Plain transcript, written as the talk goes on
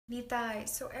Nitai.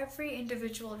 So every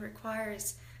individual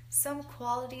requires some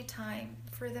quality time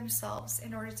for themselves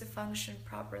in order to function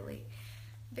properly.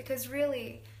 Because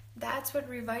really, that's what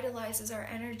revitalizes our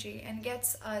energy and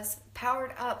gets us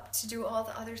powered up to do all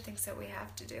the other things that we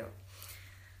have to do.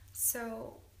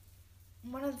 So,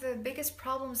 one of the biggest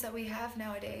problems that we have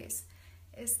nowadays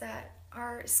is that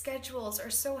our schedules are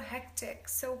so hectic,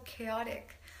 so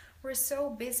chaotic. We're so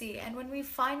busy, and when we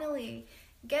finally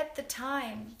get the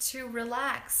time to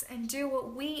relax and do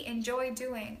what we enjoy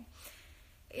doing,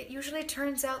 it usually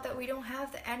turns out that we don't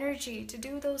have the energy to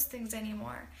do those things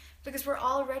anymore because we're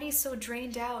already so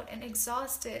drained out and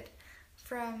exhausted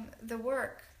from the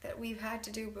work that we've had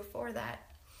to do before that.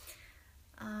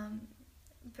 Um,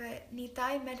 but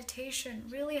Nitai meditation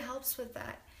really helps with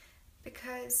that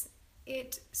because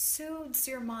it soothes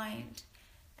your mind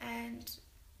and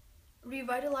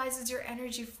revitalizes your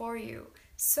energy for you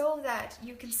so that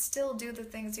you can still do the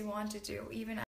things you want to do even